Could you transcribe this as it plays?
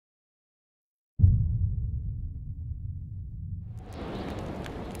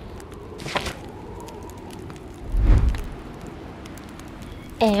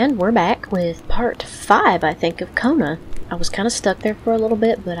And we're back with part 5, I think, of Kona. I was kind of stuck there for a little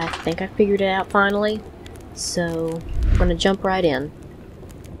bit, but I think I figured it out finally. So, I'm gonna jump right in.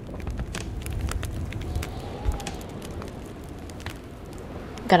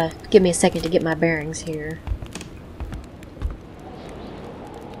 Gotta give me a second to get my bearings here.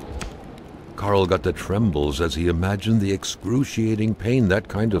 Carl got the trembles as he imagined the excruciating pain that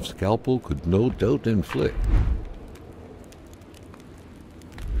kind of scalpel could no doubt inflict.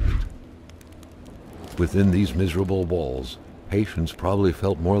 Within these miserable walls, patients probably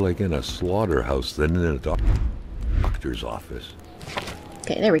felt more like in a slaughterhouse than in a doctor's office.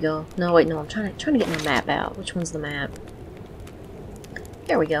 Okay, there we go. No, wait, no, I'm trying to get my map out. Which one's the map?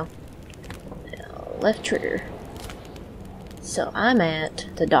 There we go. Now, left trigger. So I'm at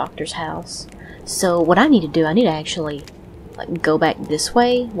the doctor's house. So what I need to do, I need to actually like go back this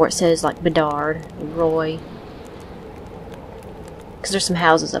way where it says like Bedard, Roy. Because there's some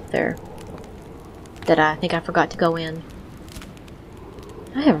houses up there that I think I forgot to go in.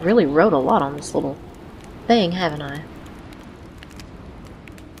 I have really wrote a lot on this little thing, haven't I?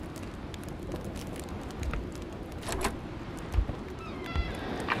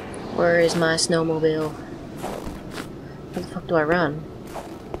 Where is my snowmobile? Where the fuck do I run?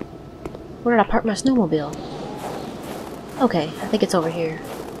 Where did I park my snowmobile? Okay, I think it's over here.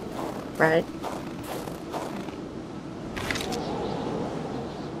 Right?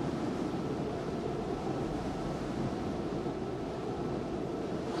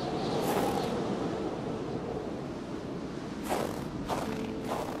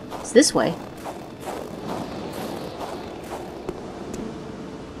 It's this way.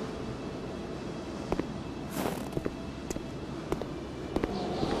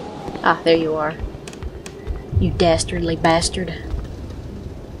 Ah, there you are. You dastardly bastard.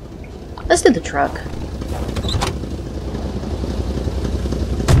 Let's do the truck.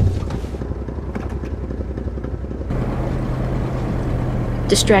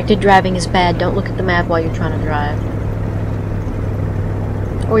 Distracted driving is bad. Don't look at the map while you're trying to drive.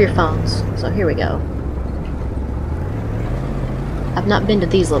 Or your phones. So here we go. I've not been to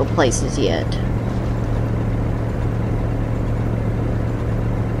these little places yet.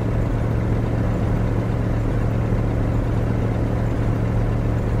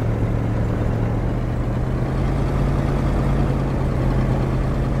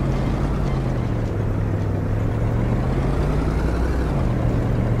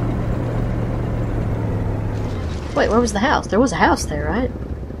 Wait, where was the house? There was a house there, right?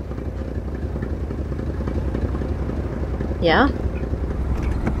 Yeah?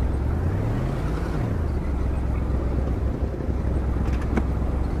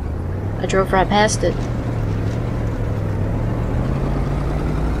 I drove right past it.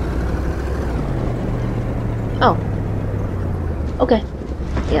 Oh. Okay.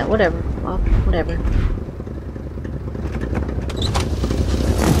 Yeah, whatever. Well, whatever.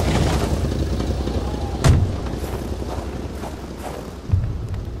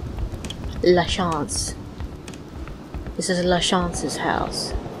 La Chance. This is La Chance's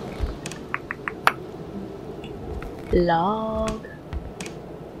house. Log.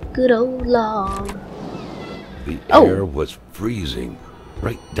 Good old log. The air was freezing,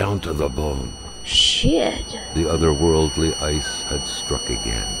 right down to the bone. Shit. The otherworldly ice had struck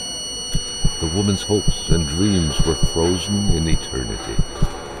again. The woman's hopes and dreams were frozen in eternity.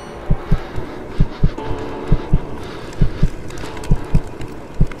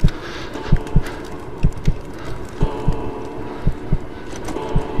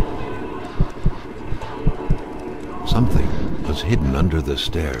 Something was hidden under the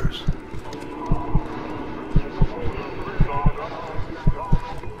stairs.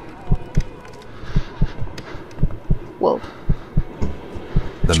 Whoa.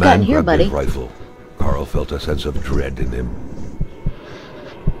 The man grabbed his rifle. Carl felt a sense of dread in him.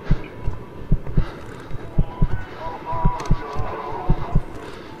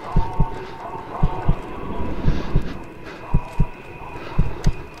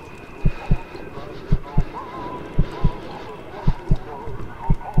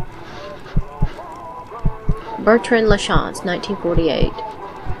 Bertrand Lachance, 1948.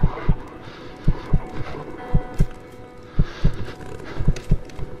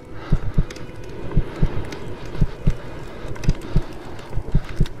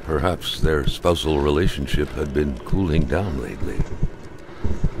 Perhaps their spousal relationship had been cooling down lately.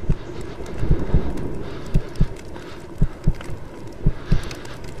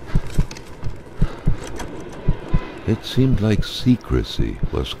 It seemed like secrecy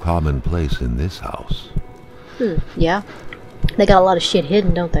was commonplace in this house. Yeah. They got a lot of shit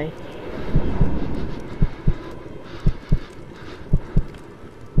hidden, don't they?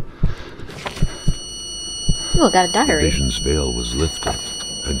 Oh, got a diary. The vision's veil was lifted,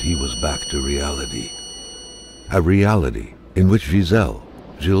 and he was back to reality. A reality in which Giselle,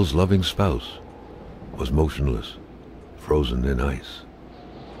 Gill's loving spouse, was motionless, frozen in ice.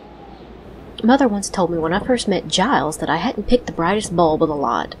 Mother once told me when I first met Giles that I hadn't picked the brightest bulb of the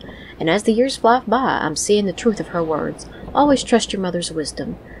lot, and as the years fly by, I'm seeing the truth of her words. Always trust your mother's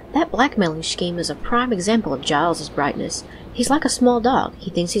wisdom. That blackmailing scheme is a prime example of Giles's brightness. He's like a small dog. He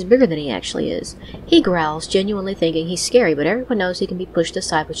thinks he's bigger than he actually is. He growls, genuinely thinking he's scary, but everyone knows he can be pushed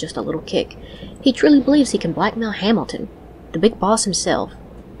aside with just a little kick. He truly believes he can blackmail Hamilton, the big boss himself.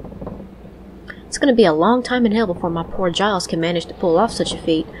 It's going to be a long time in hell before my poor Giles can manage to pull off such a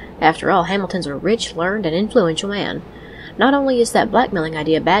feat. After all, Hamilton's a rich, learned, and influential man. Not only is that blackmailing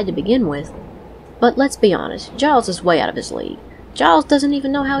idea bad to begin with, but let's be honest, Giles is way out of his league. Giles doesn't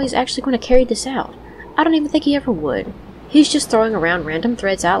even know how he's actually going to carry this out. I don't even think he ever would. He's just throwing around random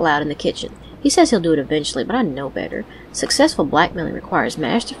threads out loud in the kitchen. He says he'll do it eventually, but I know better. Successful blackmailing requires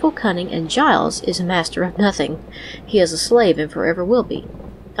masterful cunning, and Giles is a master of nothing. He is a slave and forever will be.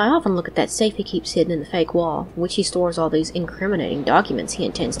 I often look at that safe he keeps hidden in the fake wall, in which he stores all these incriminating documents he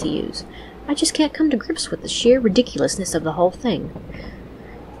intends to use. I just can't come to grips with the sheer ridiculousness of the whole thing.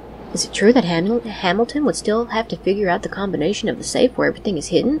 Is it true that Hamilton would still have to figure out the combination of the safe where everything is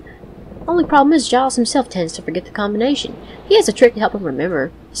hidden? Only problem is Giles himself tends to forget the combination. He has a trick to help him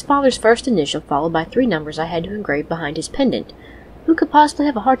remember. His father's first initial followed by 3 numbers I had to engrave behind his pendant. Who could possibly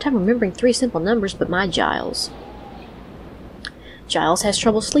have a hard time remembering 3 simple numbers but my Giles? Giles has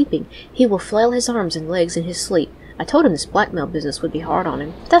trouble sleeping. He will flail his arms and legs in his sleep. I told him this blackmail business would be hard on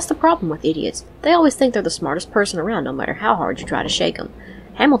him, but that's the problem with idiots. They always think they're the smartest person around no matter how hard you try to shake them.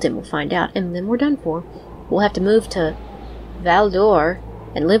 Hamilton will find out, and then we're done for. We'll have to move to Val d'Or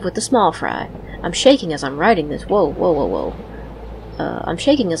and live with the small fry. I'm shaking as I'm writing this. Whoa. I'm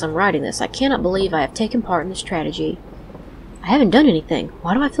shaking as I'm writing this. I cannot believe I have taken part in this tragedy. I haven't done anything.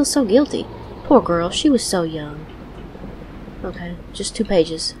 Why do I feel so guilty? Poor girl, she was so young. Okay, just 2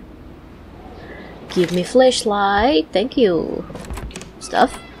 pages. Give me flashlight. Thank you.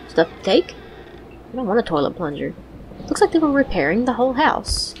 Stuff to take? I don't want a toilet plunger. Looks like they were repairing the whole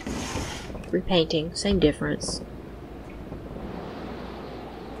house. Repainting, same difference.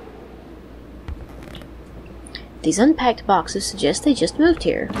 These unpacked boxes suggest they just moved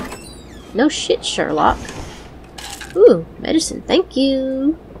here. No shit, Sherlock. Ooh, medicine, thank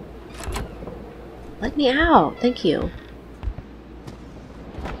you. Let me out, thank you.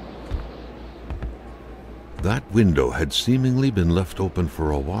 That window had seemingly been left open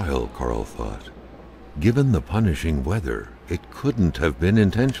for a while, Carl thought. Given the punishing weather, it couldn't have been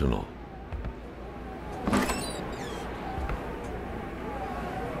intentional.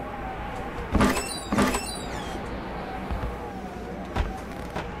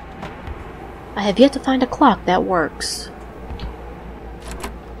 I have yet to find a clock that works.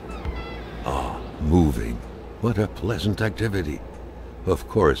 Ah, moving. What a pleasant activity. Of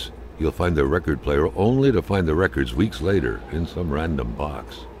course, you'll find the record player only to find the records weeks later in some random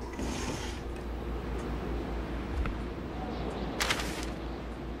box.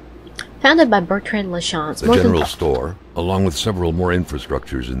 Founded by Bertrand Lachance, The general store, along with several more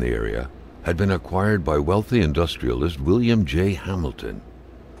infrastructures in the area, had been acquired by wealthy industrialist William J. Hamilton.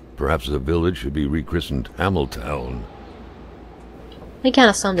 Perhaps the village should be rechristened Hamiltown. They kind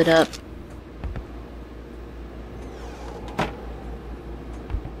of summed it up.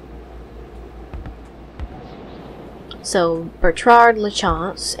 So, Bertrand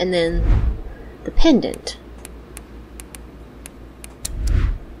Lachance, and then the pendant.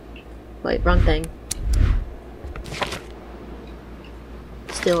 Wait, wrong thing.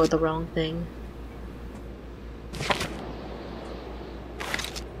 Still the wrong thing.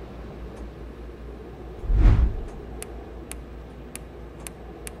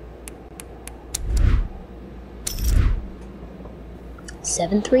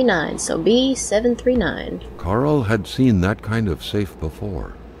 $739, so B739. Carl had seen that kind of safe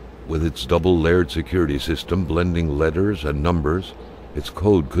before. With its double-layered security system blending letters and numbers, its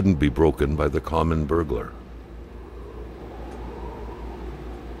code couldn't be broken by the common burglar.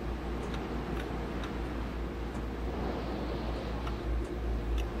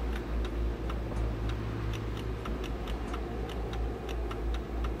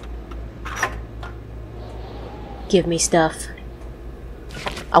 Give me stuff.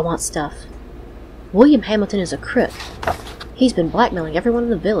 I want stuff. William Hamilton is a crook. He's been blackmailing everyone in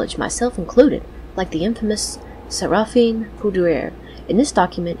the village, myself included, like the infamous Seraphine Poudriere. In this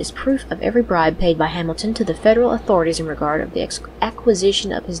document is proof of every bribe paid by Hamilton to the federal authorities in regard of the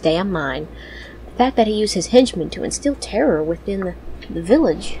acquisition of his damn mine. The fact that he used his henchmen to instill terror within the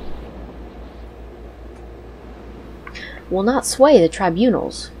village. will not sway the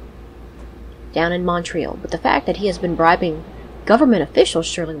tribunals down in Montreal, but the fact that he has been bribing government officials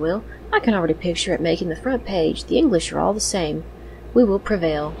surely will. I can already picture it making the front page. The English are all the same. We will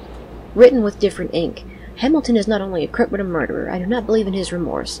prevail. Written with different ink. Hamilton is not only a crook but a murderer. I do not believe in his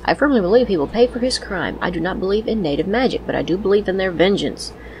remorse. I firmly believe he will pay for his crime. I do not believe in native magic, but I do believe in their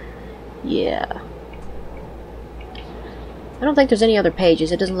vengeance. Yeah. I don't think there's any other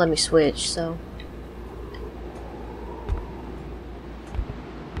pages. It doesn't let me switch, so...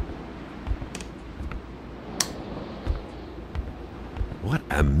 What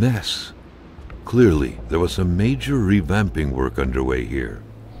a mess. Clearly, there was some major revamping work underway here.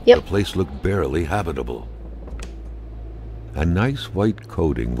 Yep. The place looked barely habitable. A nice white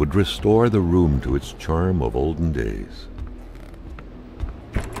coating would restore the room to its charm of olden days.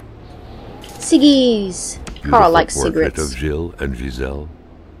 Ciggies! Carl likes Portrait cigarettes. of Gilles and Giselle,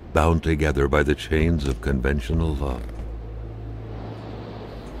 bound together by the chains of conventional love.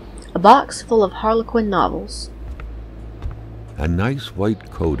 A box full of Harlequin novels. A nice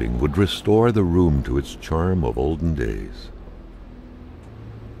white coating would restore the room to its charm of olden days.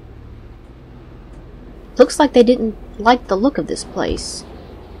 Looks like they didn't like the look of this place.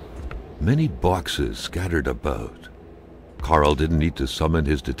 Many boxes scattered about. Carl didn't need to summon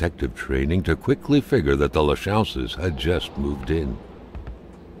his detective training to quickly figure that the Lachauses had just moved in.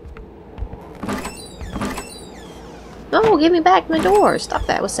 Oh, give me back my door. Stop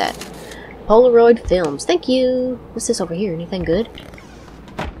that. What's that? Polaroid films. Thank you. What's this over here? Anything good?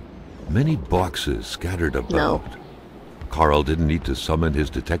 Many boxes scattered about. No. Carl didn't need to summon his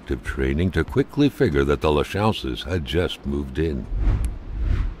detective training to quickly figure that the Lachauses had just moved in.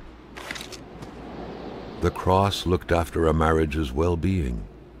 The cross looked after a marriage's well-being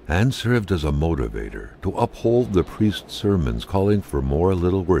and served as a motivator to uphold the priest's sermons calling for more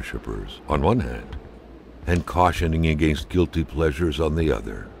little worshippers on one hand and cautioning against guilty pleasures on the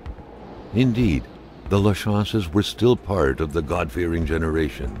other. Indeed, the Lachauses were still part of the God-fearing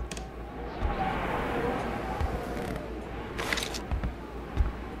generation.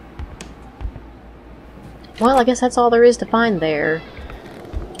 Well, I guess that's all there is to find there.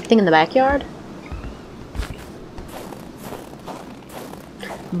 Thing in the backyard?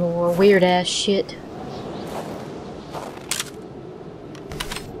 More weird-ass shit.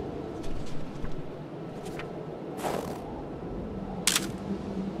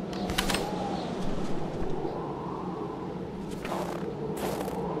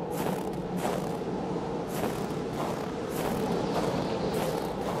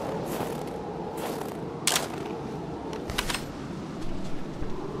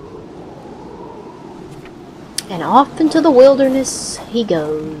 And off into the wilderness he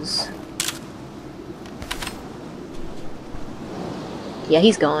goes. Yeah,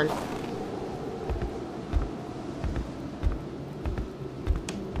 he's gone.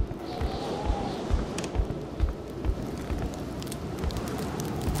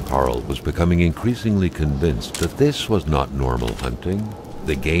 Carl was becoming increasingly convinced that this was not normal hunting.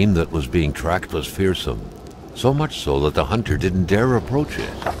 The game that was being tracked was fearsome, so much so that the hunter didn't dare approach it.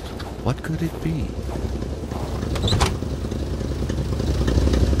 What could it be?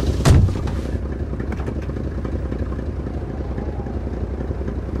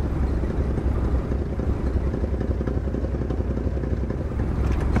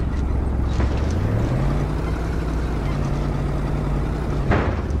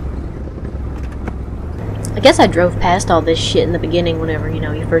 I guess I drove past all this shit in the beginning whenever, you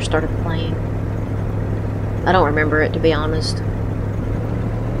know, you first started playing. I don't remember it, to be honest.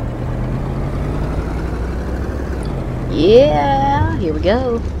 Yeah, here we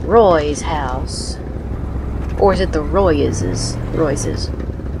go. Roy's house. Or is it the Roy's? Royce's.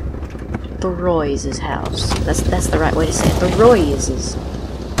 The Roy's house. That's the right way to say it. The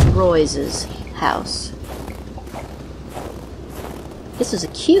Roy's house. This is a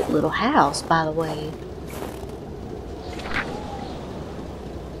cute little house, by the way.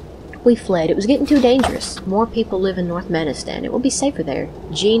 We fled. It was getting too dangerous. More people live in North Menistan. It will be safer there.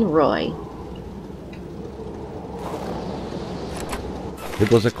 Jean Roy. It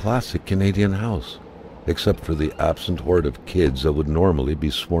was a classic Canadian house, except for the absent horde of kids that would normally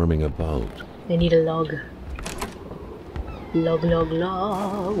be swarming about. They need a log. Log, log,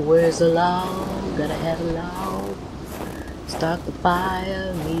 log. Where's the log? Gotta have a log. Start the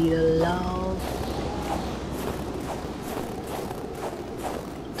fire. Need a log.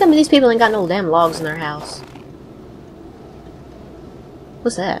 Tell me these people ain't got no damn logs in their house.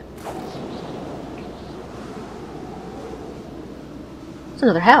 What's that? It's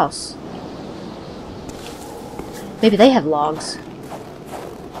another house. Maybe they have logs.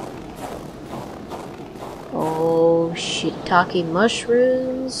 Oh shiitake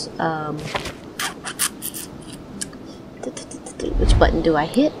mushrooms. Which button do I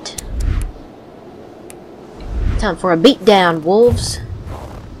hit? Time for a beatdown, wolves.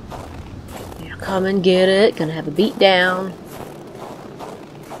 Come and get it. Gonna have a beatdown.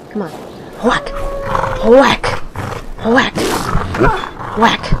 Come on. Whack! Whack! Whack!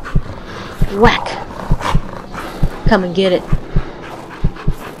 Whack! Whack! Come and get it.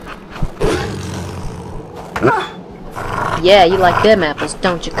 Yeah, you like them apples,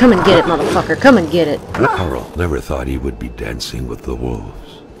 don't you? Come and get it, motherfucker. Come and get it. Carl never thought he would be dancing with the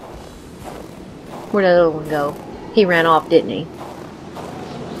wolves. Where'd that other one go? He ran off, didn't he?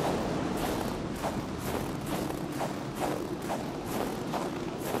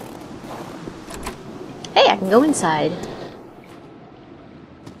 Hey, I can go inside.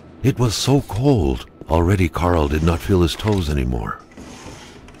 It was so cold. Already Carl did not feel his toes anymore.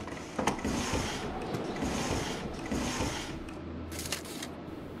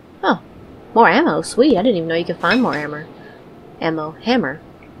 Oh, more ammo. Sweet. I didn't even know you could find more hammer. Hammer.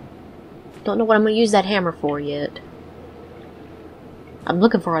 Don't know what I'm going to use that hammer for yet. I'm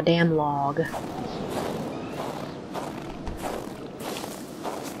looking for a damn log.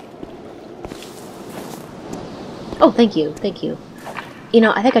 Oh, thank you. Thank you. You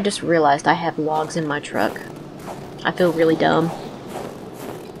know, I think I just realized I have logs in my truck. I feel really dumb.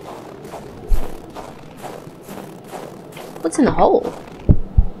 What's in the hole?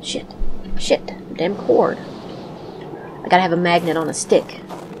 Shit. Damn cord. I gotta have a magnet on a stick.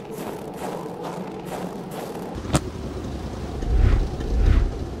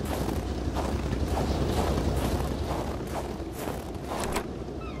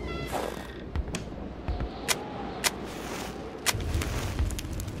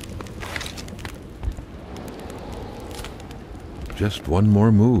 Just one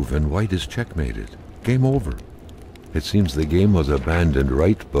more move and White is checkmated. Game over. It seems the game was abandoned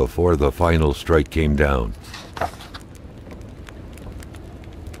right before the final strike came down.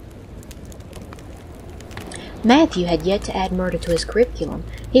 Matthew had yet to add murder to his curriculum.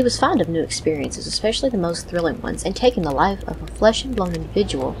 He was fond of new experiences, especially the most thrilling ones, and taking the life of a flesh-and-blown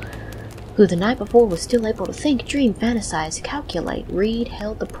individual who the night before was still able to think, dream, fantasize, calculate, read,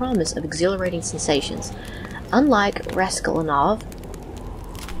 held the promise of exhilarating sensations. Unlike Raskolnikov,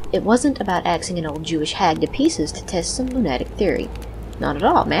 it wasn't about axing an old Jewish hag to pieces to test some lunatic theory. Not at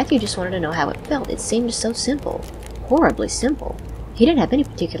all. Matthew just wanted to know how it felt. It seemed so simple. Horribly simple. He didn't have any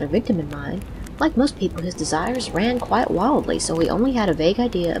particular victim in mind. Like most people, his desires ran quite wildly, so he only had a vague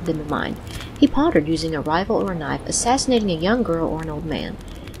idea of them in mind. He pondered using a rifle or a knife, assassinating a young girl or an old man.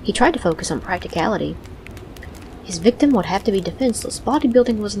 He tried to focus on practicality. His victim would have to be defenseless.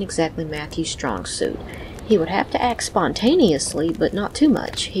 Bodybuilding wasn't exactly Matthew's strong suit. He would have to act spontaneously, but not too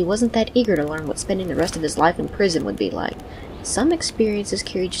much. He wasn't that eager to learn what spending the rest of his life in prison would be like. Some experiences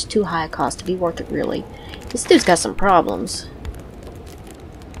carry just too high a cost to be worth it, really. This dude's got some problems.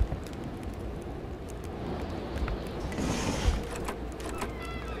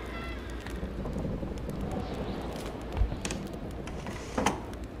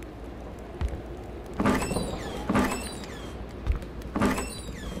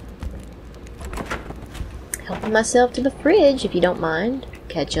 Helping myself to the fridge, if you don't mind.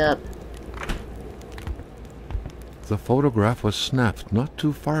 Catch up. The photograph was snapped not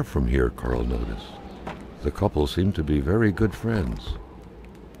too far from here, Carl noticed. The couple seemed to be very good friends.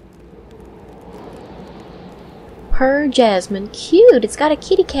 Her Jasmine. Cute! It's got a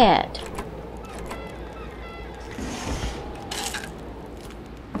kitty cat.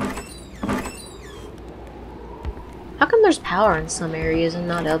 How come there's power in some areas and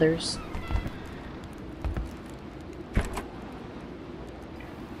not others?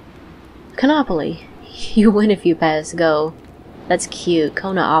 Konopoly. You win if you pass go. That's cute.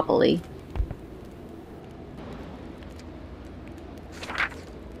 Konaopoly.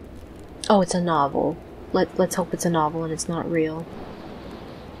 Oh, it's a novel. Let's hope it's a novel and it's not real.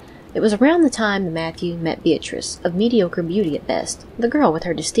 It was around the time that Matthew met Beatrice, of mediocre beauty at best. The girl with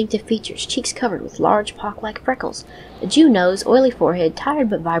her distinctive features, cheeks covered with large pock-like freckles, a Jew nose, oily forehead, tired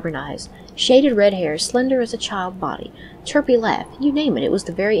but vibrant eyes, shaded red hair, slender as a child body, chirpy laugh, you name it, it was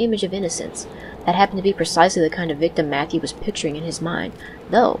the very image of innocence. That happened to be precisely the kind of victim Matthew was picturing in his mind,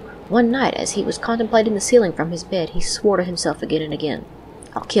 though, one night, as he was contemplating the ceiling from his bed, he swore to himself again and again,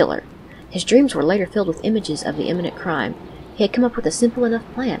 "I'll kill her." His dreams were later filled with images of the imminent crime. He had come up with a simple enough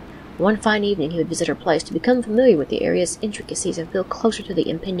plan. One fine evening he would visit her place to become familiar with the area's intricacies and feel closer to the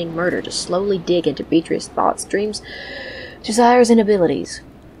impending murder, to slowly dig into Beatrice's thoughts, dreams, desires, and abilities.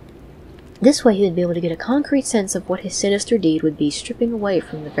 This way he would be able to get a concrete sense of what his sinister deed would be, stripping away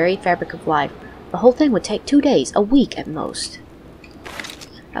from the very fabric of life, The whole thing would take 2 days, a week at most.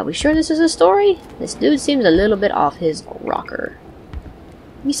 Are we sure this is a story? This dude seems a little bit off his rocker.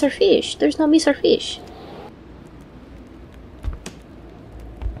 Mr. Fish. There's no Mr. Fish.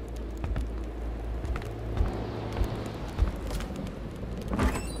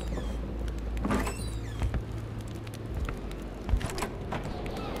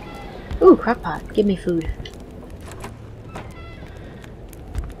 Ooh, crockpot. Give me food.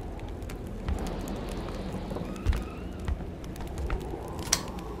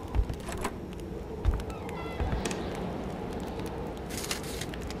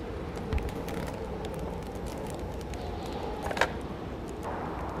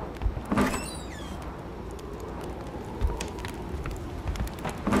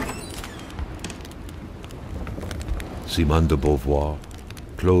 Simone de Beauvoir,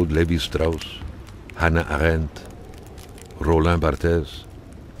 Claude Lévi-Strauss, Hannah Arendt, Roland Barthes.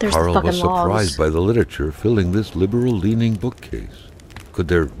 There's Carl the was fucking surprised logs. by the literature filling this liberal-leaning bookcase. Could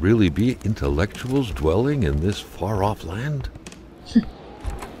there really be intellectuals dwelling in this far-off land?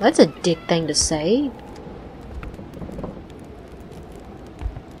 That's a dick thing to say.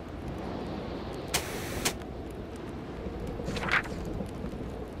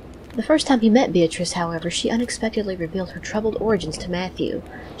 The first time he met Beatrice, however, she unexpectedly revealed her troubled origins to Matthew.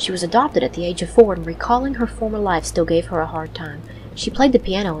 She was adopted at the age of 4, and recalling her former life still gave her a hard time. She played the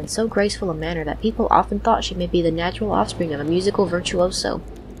piano in so graceful a manner that people often thought she may be the natural offspring of a musical virtuoso.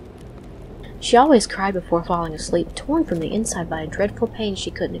 She always cried before falling asleep, torn from the inside by a dreadful pain she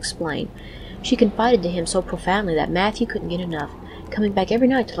couldn't explain. She confided to him so profoundly that Matthew couldn't get enough, coming back every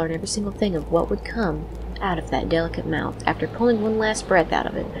night to learn every single thing of what would come out of that delicate mouth, after pulling one last breath out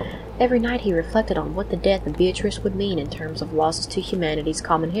of it. Every night he reflected on what the death of Beatrice would mean in terms of losses to humanity's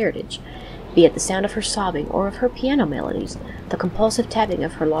common heritage, be it the sound of her sobbing or of her piano melodies, the compulsive tapping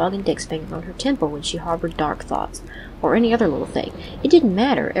of her long index finger on her temple when she harbored dark thoughts, or any other little thing. It didn't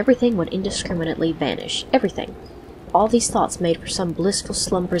matter, everything would indiscriminately vanish. Everything. All these thoughts made for some blissful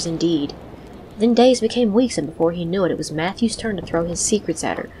slumbers indeed. Then days became weeks, and before he knew it, it was Matthew's turn to throw his secrets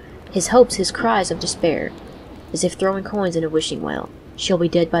at her, his hopes, his cries of despair, as if throwing coins in a wishing well. She'll be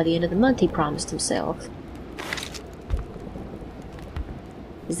dead by the end of the month, he promised himself.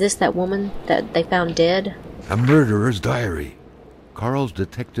 Is this that woman that they found dead? A murderer's diary. Carl's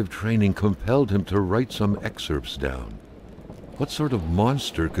detective training compelled him to write some excerpts down. What sort of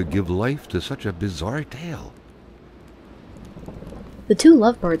monster could give life to such a bizarre tale? The two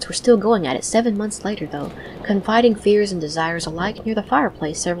lovebirds were still going at it 7 months later, though, confiding fears and desires alike near the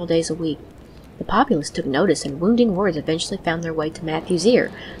fireplace several days a week. The populace took notice, and wounding words eventually found their way to Matthew's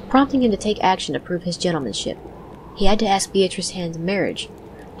ear, prompting him to take action to prove his gentlemanship. He had to ask Beatrice's hand in marriage.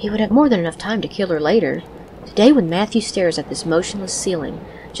 He would have more than enough time to kill her later. Today, when Matthew stares at this motionless ceiling,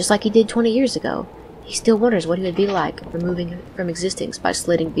 just like he did 20 years ago, he still wonders what he would be like, removing her from existence by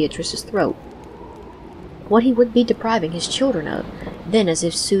slitting Beatrice's throat. What he would be depriving his children of. Then, as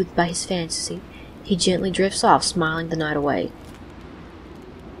if soothed by his fantasy, he gently drifts off, smiling the night away.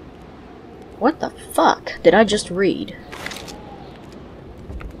 What the fuck did I just read?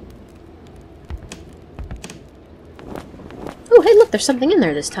 Oh, hey, look, there's something in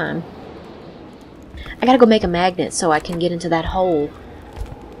there this time. I gotta go make a magnet so I can get into that hole.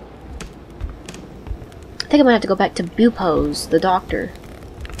 I think I'm gonna have to go back to Bupos, the doctor.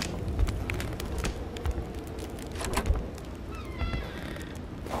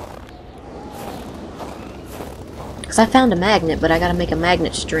 Because I found a magnet, but I gotta make a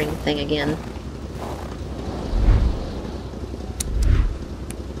magnet string thing again.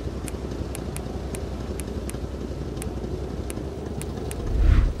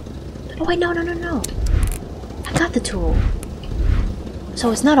 Oh wait, no. I got the tool.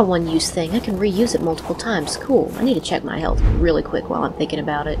 So it's not a one-use thing. I can reuse it multiple times. Cool. I need to check my health really quick while I'm thinking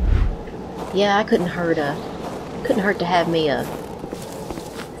about it. Yeah, I couldn't hurt to have me a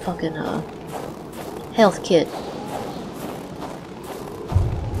fucking health kit.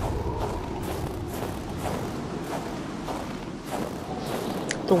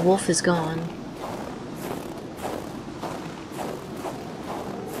 The wolf is gone.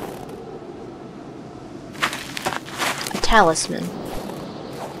 A talisman.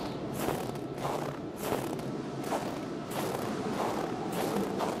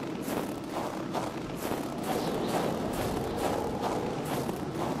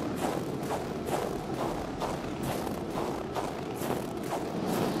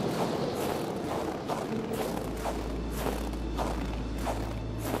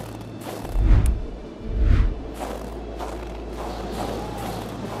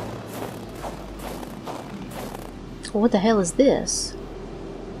 What the hell is this?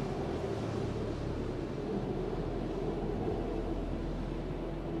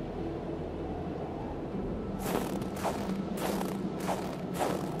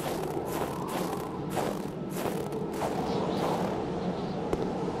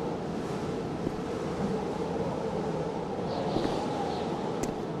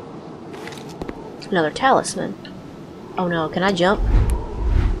 Another talisman. Oh no, can I jump?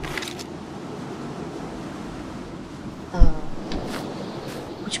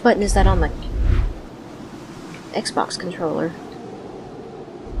 Which button is that on the Xbox controller?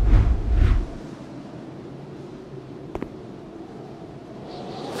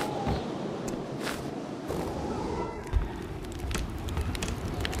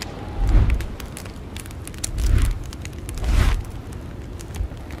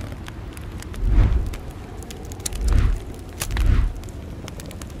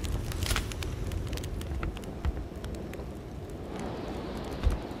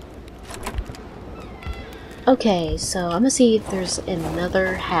 Okay, so I'm gonna see if there's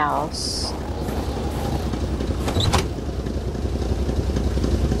another house.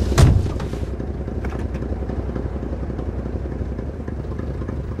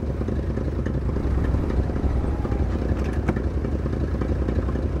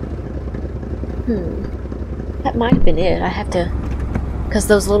 That might have been it. I have to... Because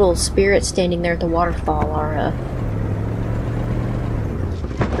those little spirits standing there at the waterfall are,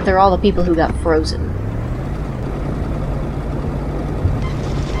 they're all the people who got frozen.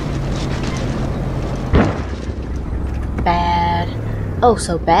 Bad. Oh,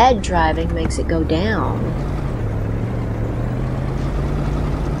 so bad driving makes it go down.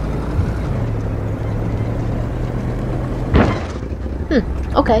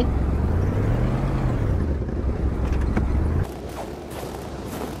 Okay.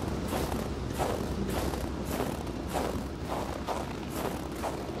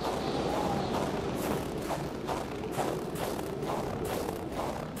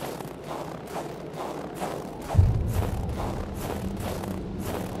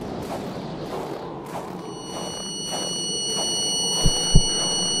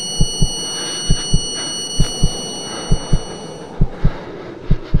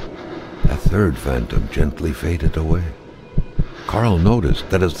 Third phantom gently faded away. Carl noticed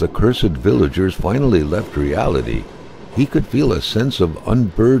that as the cursed villagers finally left reality, he could feel a sense of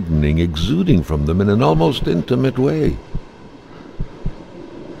unburdening exuding from them in an almost intimate way.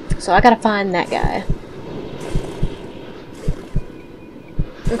 So I gotta find that guy.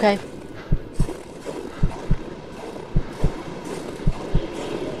 Okay.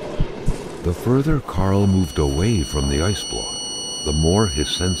 The further Carl moved away from the ice block, the more his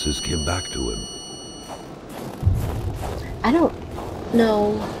senses came back to him. I don't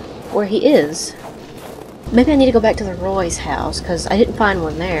know where he is. Maybe I need to go back to the Roy's house, because I didn't find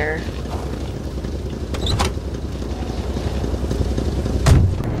one there.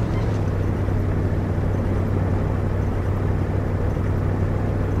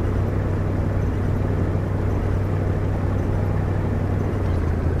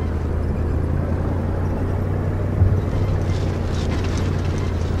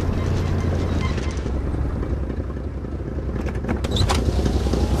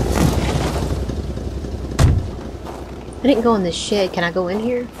 I didn't go in this shed. Can I go in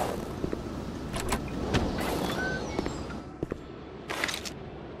here?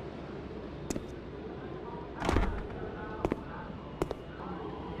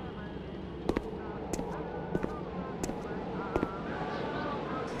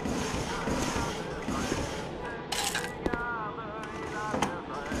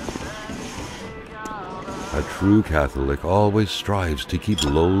 A true Catholic always strives to keep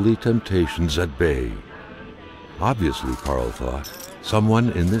lowly temptations at bay. Obviously, Carl thought, someone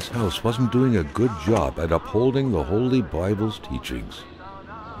in this house wasn't doing a good job at upholding the Holy Bible's teachings.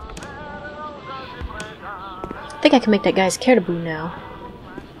 I think I can make that guy's Caribou now.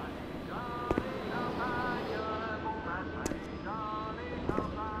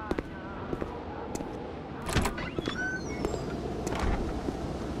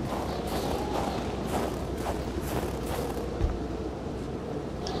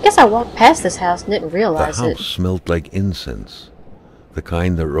 I walked past this house and didn't realize it. The house smelled like incense, the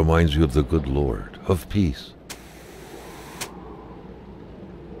kind that reminds you of the good Lord, of peace.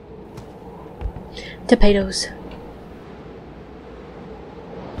 Potatoes.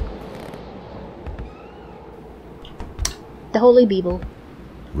 The Holy Bible.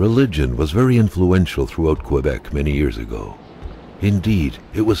 Religion was very influential throughout Quebec many years ago. Indeed,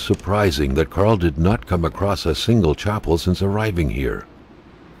 it was surprising that Carl did not come across a single chapel since arriving here.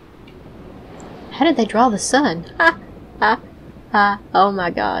 How did they draw the sun? Ha! Ha! Ha! Oh my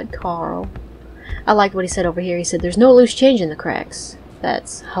god, Carl. I liked what he said over here. He said, there's no loose change in the cracks.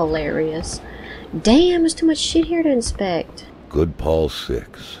 That's hilarious. Damn, there's too much shit here to inspect. Good Paul VI,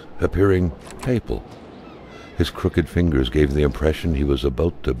 appearing papal. His crooked fingers gave the impression he was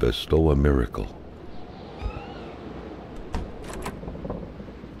about to bestow a miracle.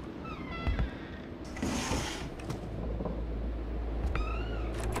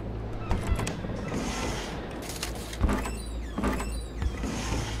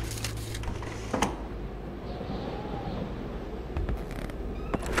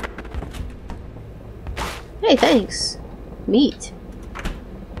 Hey, thanks. Meat.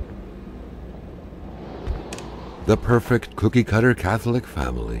 The perfect cookie-cutter Catholic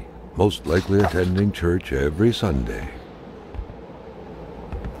family, most likely attending church every Sunday.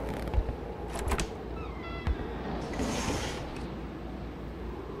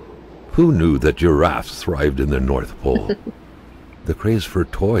 Who knew that giraffes thrived in the North Pole? The craze for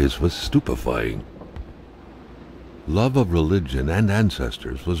toys was stupefying. Love of religion and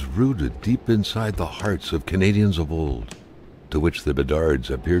ancestors was rooted deep inside the hearts of Canadians of old, to which the Bedards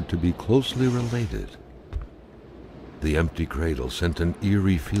appeared to be closely related. The empty cradle sent an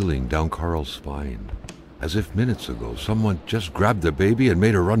eerie feeling down Carl's spine, as if minutes ago someone just grabbed the baby and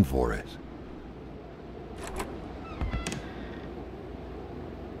made a run for it.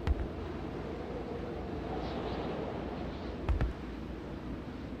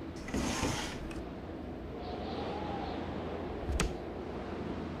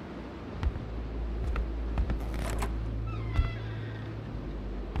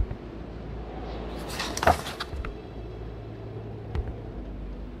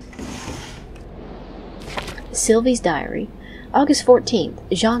 Sylvie's diary. August 14th.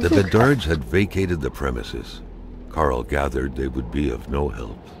 Jean-Luc. The Bedards had vacated the premises. Carl gathered they would be of no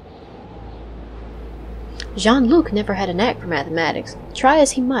help. Jean-Luc never had a knack for mathematics. Try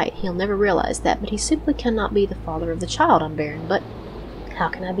as he might, he'll never realize that, but he simply cannot be the father of the child I'm bearing. But how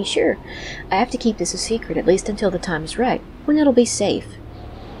can I be sure? I have to keep this a secret, at least until the time is right, when it'll be safe.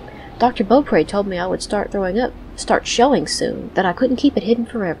 Dr. Beaupre told me I would start showing soon, that I couldn't keep it hidden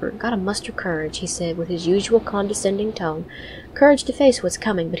forever. Gotta muster courage, he said with his usual condescending tone. Courage to face what's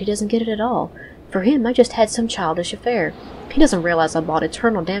coming, but he doesn't get it at all. For him, I just had some childish affair. He doesn't realize I brought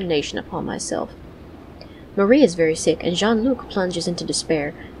eternal damnation upon myself. Marie is very sick, and Jean-Luc plunges into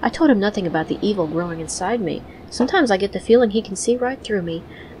despair. I told him nothing about the evil growing inside me. Sometimes I get the feeling he can see right through me.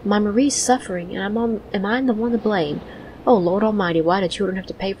 My Marie's suffering, and am I the one to blame? Oh, Lord Almighty, why do children have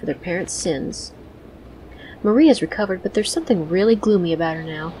to pay for their parents' sins? Marie has recovered, but there's something really gloomy about her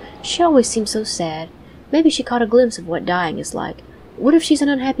now. She always seems so sad. Maybe she caught a glimpse of what dying is like. What if she's an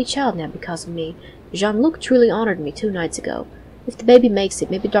unhappy child now because of me? Jean-Luc truly honored me 2 nights ago. If the baby makes it,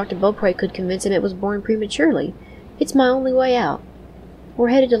 maybe Dr. Beaupre could convince him it was born prematurely. It's my only way out. We're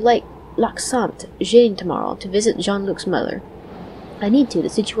headed to Lake Lac Sainte Jean tomorrow to visit Jean-Luc's mother. I need to. The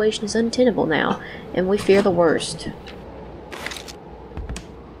situation is untenable now, and we fear the worst.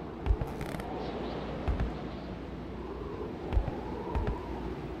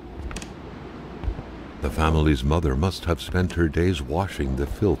 The family's mother must have spent her days washing the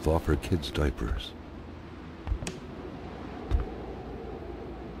filth off her kids' diapers.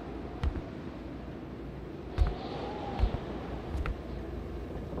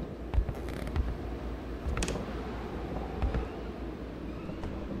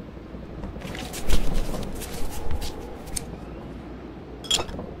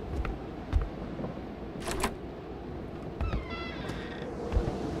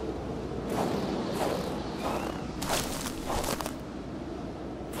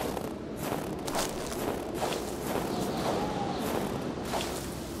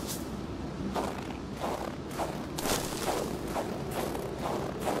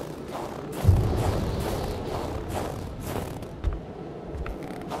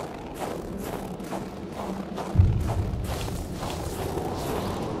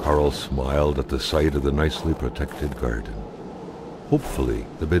 Carl smiled at the sight of the nicely protected garden. Hopefully,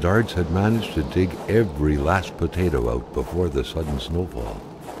 the Bedards had managed to dig every last potato out before the sudden snowfall.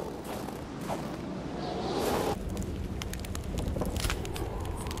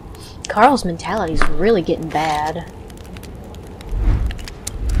 Carl's mentality's really getting bad.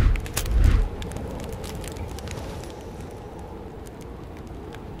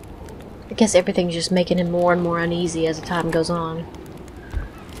 I guess everything's just making him more and more uneasy as the time goes on.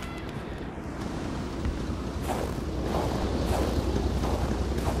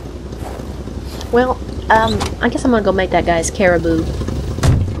 Well, I guess I'm gonna go make that guy's Caribou.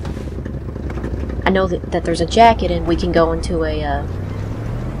 I know that there's a jacket and we can go into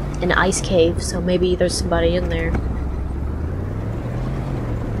an ice cave, so maybe there's somebody in there.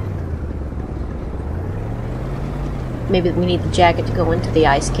 Maybe we need the jacket to go into the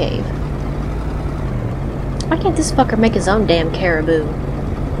ice cave. Why can't this fucker make his own damn Caribou?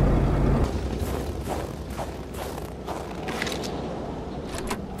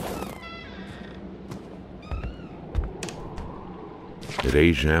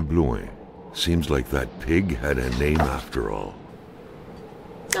 Jean Blouin. Seems like that pig had a name after all.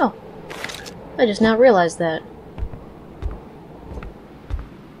 Oh, I just now realized that.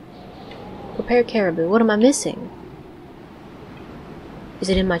 Prepare Caribou. What am I missing? Is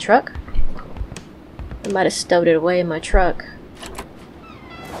it in my truck? I might have stowed it away in my truck.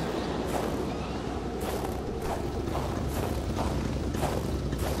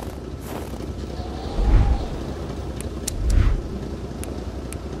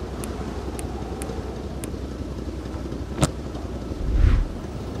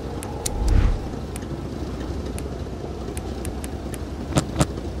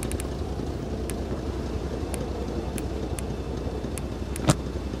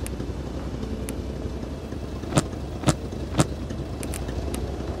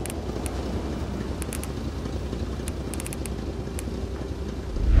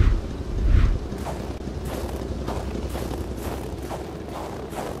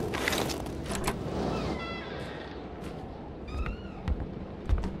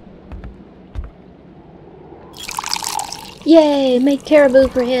 Yay! Made Caribou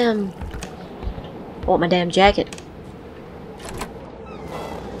for him! I want my damn jacket.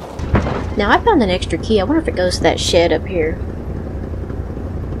 Now I found an extra key. I wonder if it goes to that shed up here.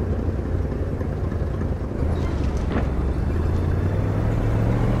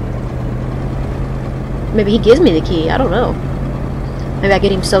 Maybe he gives me the key. I don't know. Maybe I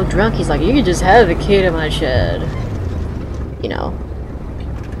get him so drunk he's like, you can just have the key to my shed. You know.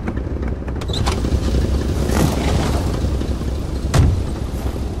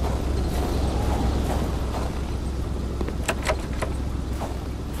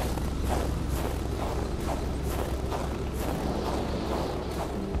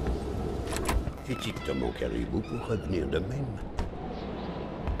 Fétique mon caribou pour revenir de même.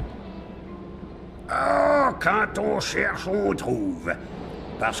 Ah, quand on cherche, on trouve.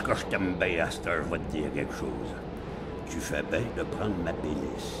 Parce que je t'aime bien, à cette heure, je vais te dire quelque chose. Tu fais bien de prendre ma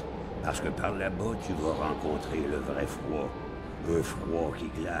pénis. Parce que par là-bas, tu vas rencontrer le vrai froid. Un froid qui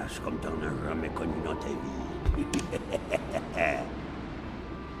glace comme t'en as jamais connu dans ta vie.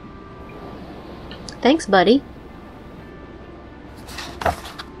 Thanks, buddy.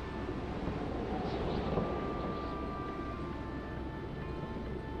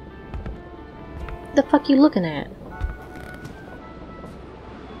 The fuck you looking at?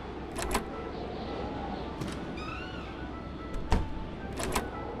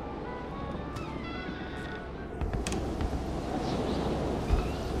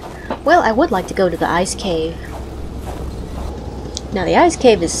 Well, I would like to go to the ice cave. Now the ice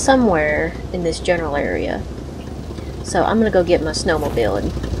cave is somewhere in this general area. So I'm gonna go get my snowmobile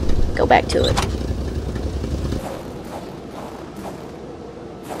and go back to it.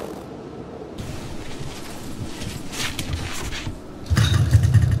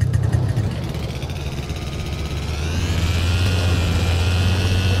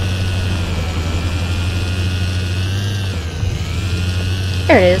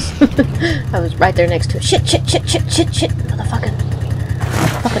 There it is. I was right there next to it. Shit, shit, shit, shit, shit, shit.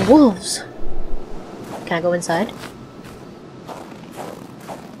 Motherfucking... fucking wolves. Can I go inside?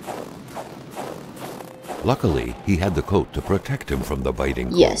 Luckily, he had the coat to protect him from the biting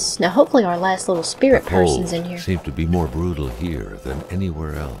cold. Yes. Now hopefully our last little spirit The cold person's in here. seemed to be more brutal here than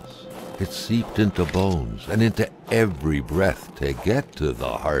anywhere else. It seeped into bones and into every breath to get to the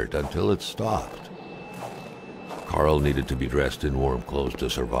heart until it stopped. Carl needed to be dressed in warm clothes to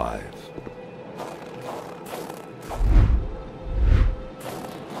survive.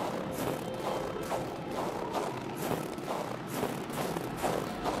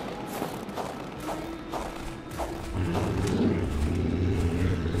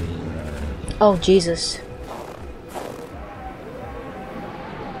 Oh, Jesus.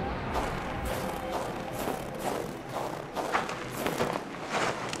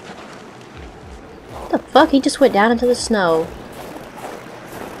 What the fuck? He just went down into the snow.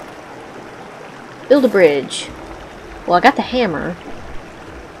 Build a bridge. Well, I got the hammer.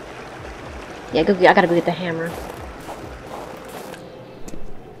 Yeah, I gotta go get the hammer.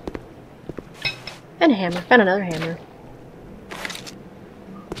 And a hammer. Found another hammer.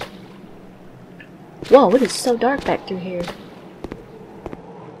 Whoa, it is so dark back through here.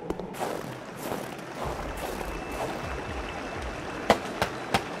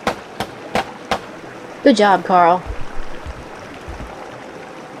 Good job, Carl.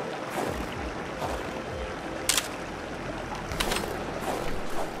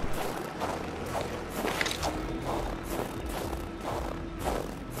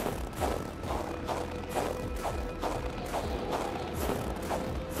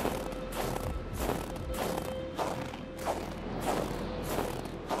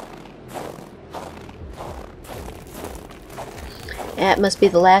 That must be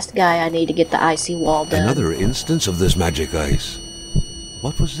the last guy I need to get the icy wall done. Another instance of this magic ice.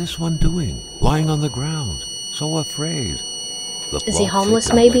 What was this one doing? Lying on the ground, so afraid. The Is he blob homeless,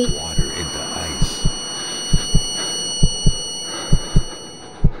 thick maybe? like water into ice.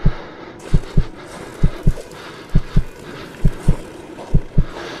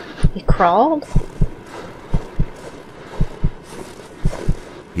 crawled?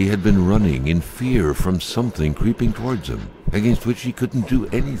 He had been running in fear from something creeping towards him, against which he couldn't do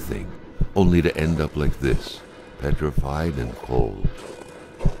anything, only to end up like this, petrified and cold.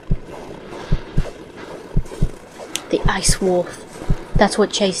 The ice wolf. That's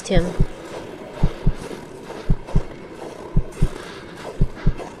what chased him.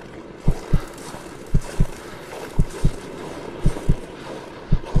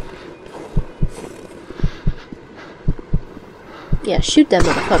 Yeah, shoot that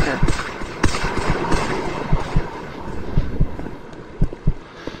motherfucker.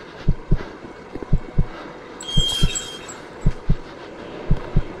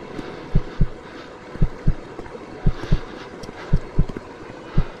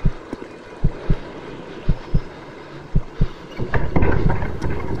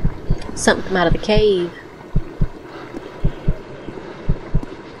 Something come out of the cave.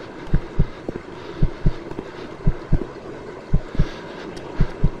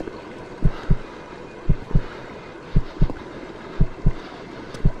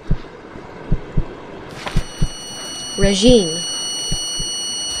 Regime.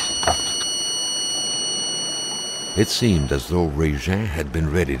 It seemed as though Regin had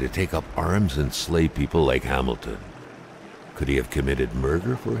been ready to take up arms and slay people like Hamilton. Could he have committed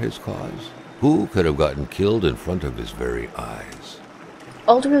murder for his cause? Who could have gotten killed in front of his very eyes?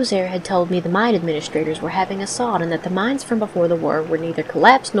 Old Rosaire had told me the mine administrators were having a sod and that the mines from before the war were neither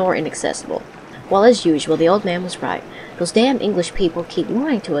collapsed nor inaccessible. Well, as usual, the old man was right. Those damn English people keep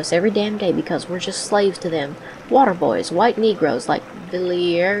lying to us every damn day because we're just slaves to them. Water boys, white Negroes, like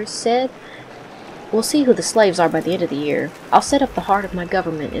Villiers said. We'll see who the slaves are by the end of the year. I'll set up the heart of my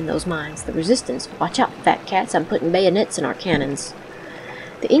government in those mines, the resistance. Watch out, fat cats, I'm putting bayonets in our cannons.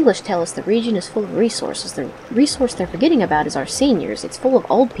 The English tell us the region is full of resources. The resource they're forgetting about is our seniors. It's full of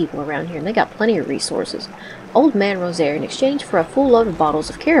old people around here, and they got plenty of resources. Old man Rosaire, in exchange for a full load of bottles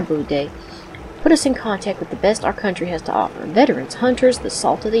of Caribou Day, put us in contact with the best our country has to offer. Veterans, hunters, the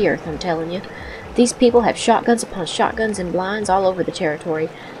salt of the earth, I'm telling you. These people have shotguns upon shotguns and blinds all over the territory.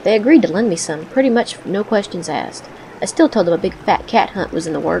 They agreed to lend me some, pretty much no questions asked. I still told them a big fat cat hunt was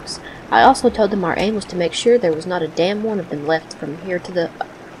in the works. I also told them our aim was to make sure there was not a damn one of them left from here to the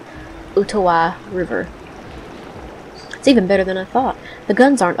Ottawa River. It's even better than I thought. The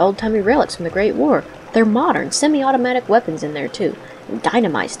guns aren't old-timey relics from the Great War. They're modern, semi-automatic weapons in there, too. And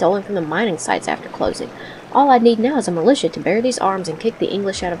dynamite stolen from the mining sites after closing. All I need now is a militia to bear these arms and kick the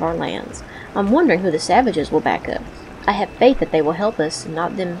English out of our lands. I'm wondering who the savages will back up. I have faith that they will help us, and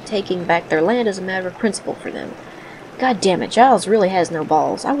not them taking back their land as a matter of principle for them. God damn it, Giles really has no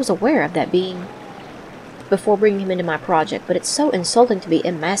balls. I was aware of that being before bringing him into my project, but it's so insulting to be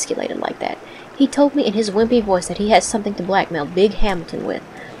emasculated like that. He told me in his wimpy voice that he has something to blackmail Big Hamilton with.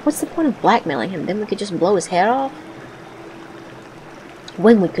 What's the point of blackmailing him? Then we could just blow his head off?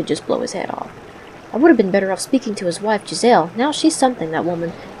 When we could just blow his head off. I would have been better off speaking to his wife, Giselle. Now she's something, that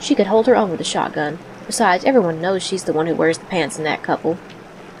woman. She could hold her own with a shotgun. Besides, everyone knows she's the one who wears the pants in that couple.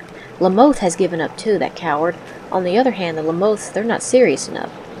 Lamothe has given up too, that coward. On the other hand, the Lamoths, they're not serious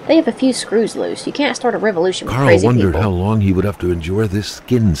enough. They have a few screws loose. You can't start a revolution with crazy people. Carl wondered how long he would have to endure this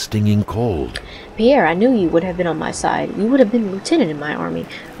skin-stinging cold. Pierre, I knew you would have been on my side. You would have been a lieutenant in my army.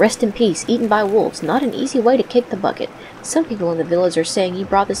 Rest in peace, eaten by wolves. Not an easy way to kick the bucket. Some people in the village are saying you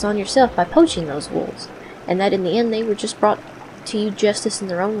brought this on yourself by poaching those wolves, and that in the end they were just brought to you justice in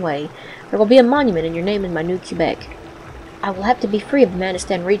their own way. There will be a monument in your name in my new Quebec. I will have to be free of the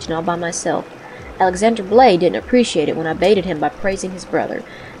Manistan region all by myself. Alexander Blay didn't appreciate it when I baited him by praising his brother.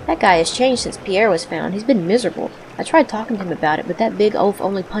 That guy has changed since Pierre was found. He's been miserable. I tried talking to him about it, but that big oaf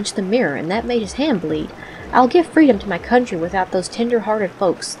only punched the mirror, and that made his hand bleed. I'll give freedom to my country without those tender-hearted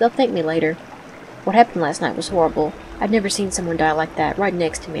folks. They'll thank me later. What happened last night was horrible. I'd never seen someone die like that, right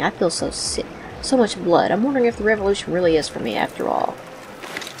next to me. I feel so sick. So much blood. I'm wondering if the revolution really is for me after all.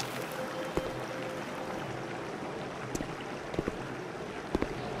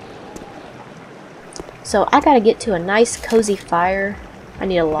 So I gotta get to a nice cozy fire. I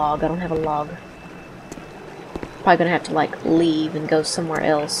need a log. I don't have a log. Probably gonna have to like leave and go somewhere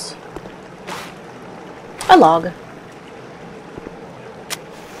else. A log.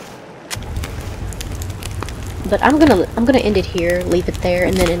 But I'm gonna end it here, leave it there,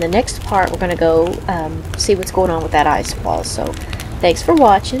 and then in the next part we're gonna go see what's going on with that ice wall. So thanks for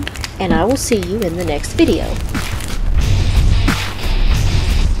watching, and I will see you in the next video.